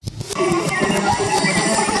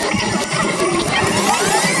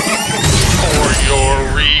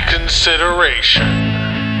Reconsideration.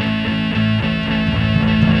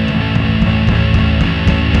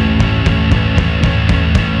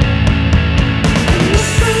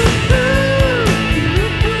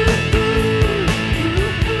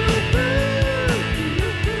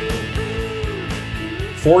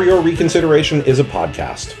 For Your Reconsideration is a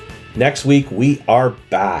podcast. Next week, we are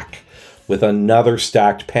back with another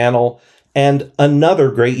stacked panel and another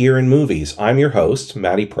great year in movies. I'm your host,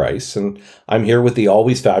 Matty Price, and I'm here with the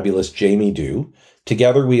always fabulous Jamie Dew.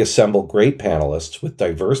 Together, we assemble great panelists with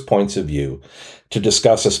diverse points of view to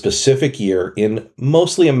discuss a specific year in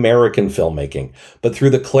mostly American filmmaking, but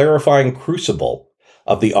through the clarifying crucible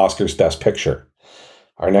of the Oscars Best Picture.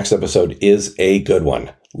 Our next episode is a good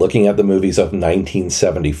one, looking at the movies of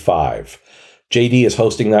 1975. JD is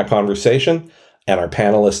hosting that conversation, and our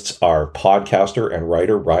panelists are podcaster and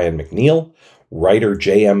writer Ryan McNeil, writer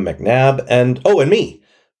J.M. McNabb, and me,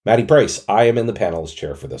 Matty Price. I am in the panelist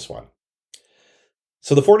chair for this one.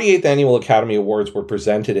 So the 48th Annual Academy Awards were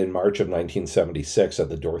presented in March of 1976 at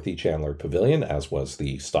the Dorothy Chandler Pavilion, as was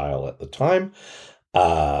the style at the time.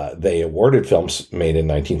 They awarded films made in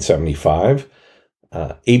 1975.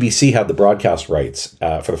 ABC had the broadcast rights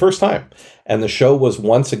for the first time, and the show was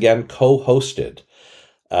once again co-hosted.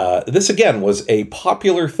 This again was a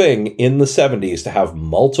popular thing in the 70s to have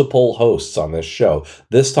multiple hosts on this show.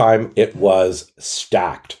 This time it was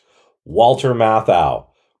stacked. Walter Matthau,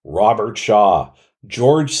 Robert Shaw,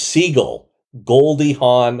 George Segal, Goldie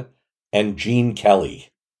Hawn, and Gene Kelly.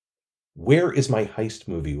 Where is my heist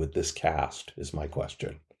movie with this cast, is my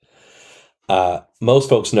question. Most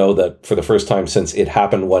folks know that for the first time since It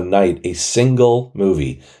Happened One Night, a single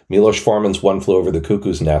movie, Milos Forman's One Flew Over the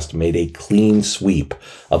Cuckoo's Nest, made a clean sweep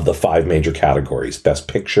of the 5 major categories: Best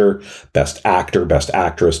Picture, Best Actor, Best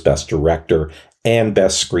Actress, Best Director, and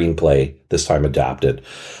Best Screenplay, this time adapted.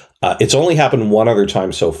 It's only happened one other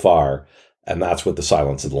time so far, and that's with The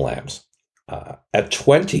Silence of the Lambs. At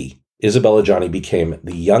 20, Isabelle Adjani became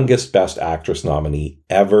the youngest Best Actress nominee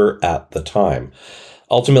ever at the time.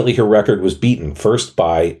 Ultimately, her record was beaten, first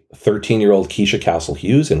by 13-year-old Keisha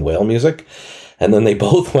Castle-Hughes in Whale Music, and then they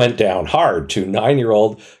both went down hard to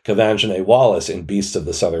 9-year-old Quvenzhané Wallis in Beasts of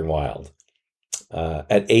the Southern Wild.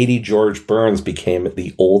 At 80, George Burns became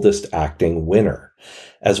the oldest acting winner,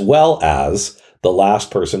 as well as the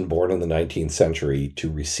last person born in the 19th century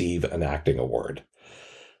to receive an acting award.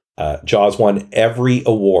 Jaws won every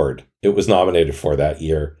award it was nominated for that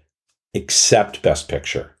year, except Best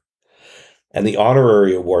Picture. And the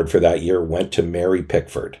honorary award for that year went to Mary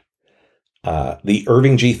Pickford. The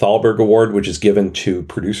Irving G. Thalberg Award, which is given to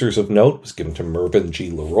producers of note, was given to Mervyn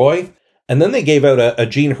G. Leroy. And then they gave out a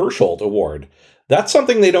Jean Hersholt Award. That's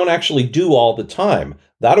something they don't actually do all the time.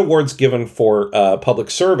 That award's given for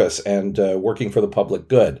public service and working for the public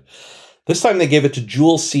good. This time they gave it to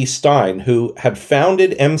Jules C. Stein, who had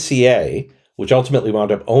founded MCA, which ultimately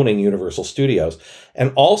wound up owning Universal Studios,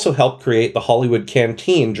 and also helped create the Hollywood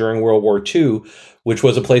Canteen during World War II, which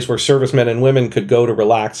was a place where servicemen and women could go to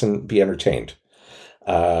relax and be entertained.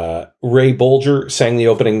 Ray Bolger sang the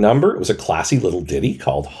opening number. It was a classy little ditty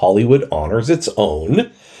called Hollywood Honors Its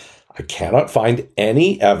Own. I cannot find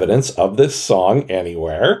any evidence of this song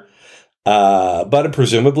anywhere, but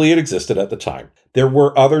presumably it existed at the time. There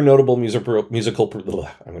were other notable musical... I'm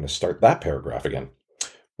going to start that paragraph again.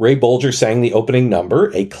 Ray Bolger sang the opening number,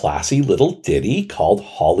 a classy little ditty called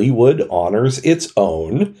Hollywood Honors Its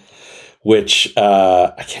Own, which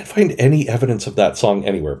I can't find any evidence of that song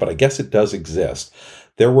anywhere, but I guess it does exist.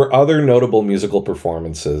 There were other notable musical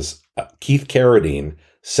performances. Keith Carradine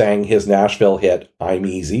sang his Nashville hit, I'm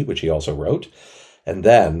Easy, which he also wrote. And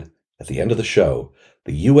then, at the end of the show,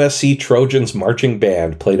 the USC Trojans Marching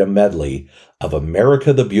Band played a medley of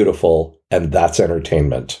America the Beautiful and That's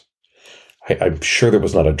Entertainment. I'm sure there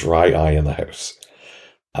was not a dry eye in the house.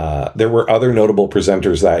 There were other notable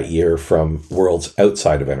presenters that year from worlds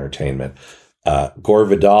outside of entertainment. Gore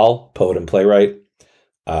Vidal, poet and playwright.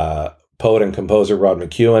 Poet and composer Rod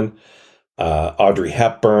McEwen. Audrey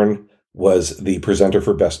Hepburn was the presenter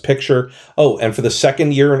for Best Picture. Oh, and for the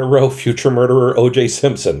second year in a row, future murderer O.J.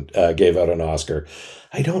 Simpson gave out an Oscar.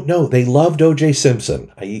 I don't know. They loved O.J.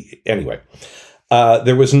 Simpson. Anyway.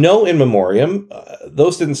 There was no in memoriam.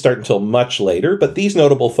 Those didn't start until much later, but these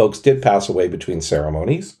notable folks did pass away between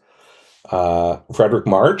ceremonies. Frederick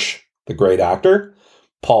March, the great actor.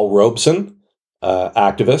 Paul Robeson,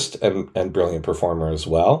 activist and brilliant performer as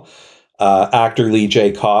well. Actor Lee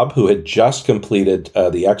J. Cobb, who had just completed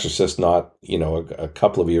The Exorcist a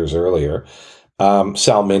couple of years earlier.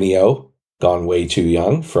 Sal Mineo, gone way too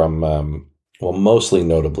young from... mostly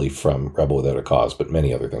notably from Rebel Without a Cause, but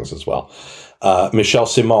many other things as well. Michel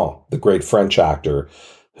Simon, the great French actor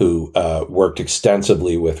who worked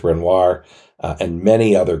extensively with Renoir and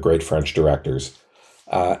many other great French directors.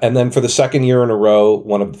 And then for the second year in a row,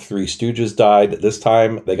 one of the Three Stooges died. This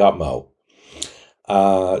time, they got Mo.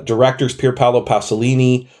 Directors Pier Paolo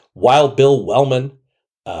Pasolini, Wild Bill Wellman,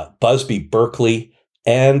 Busby Berkeley,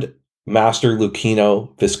 and Master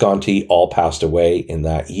Luchino Visconti all passed away in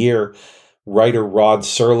that year. Writer Rod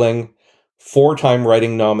Serling, four-time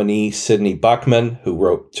writing nominee Sidney Buckman, who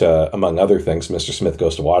wrote, among other things, Mr. Smith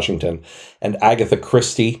Goes to Washington, and Agatha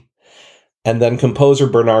Christie. And then composer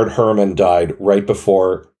Bernard Herrmann died right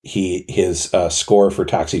before his score for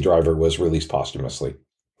Taxi Driver was released posthumously.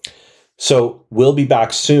 So we'll be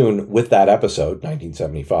back soon with that episode,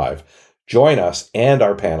 1975. Join us and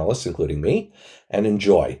our panelists, including me, and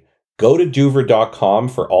enjoy. Go to Douvre.com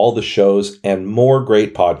for all the shows and more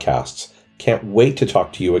great podcasts. Can't wait to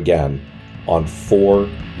talk to you again on For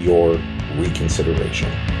Your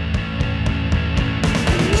Reconsideration.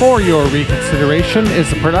 For Your Reconsideration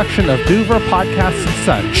is a production of Douvre Podcasts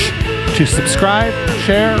and Such. To subscribe,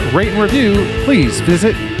 share, rate, and review, please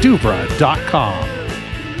visit Douvre.com.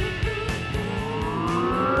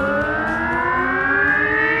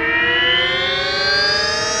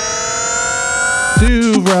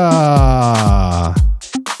 Douvre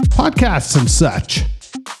Podcasts and Such.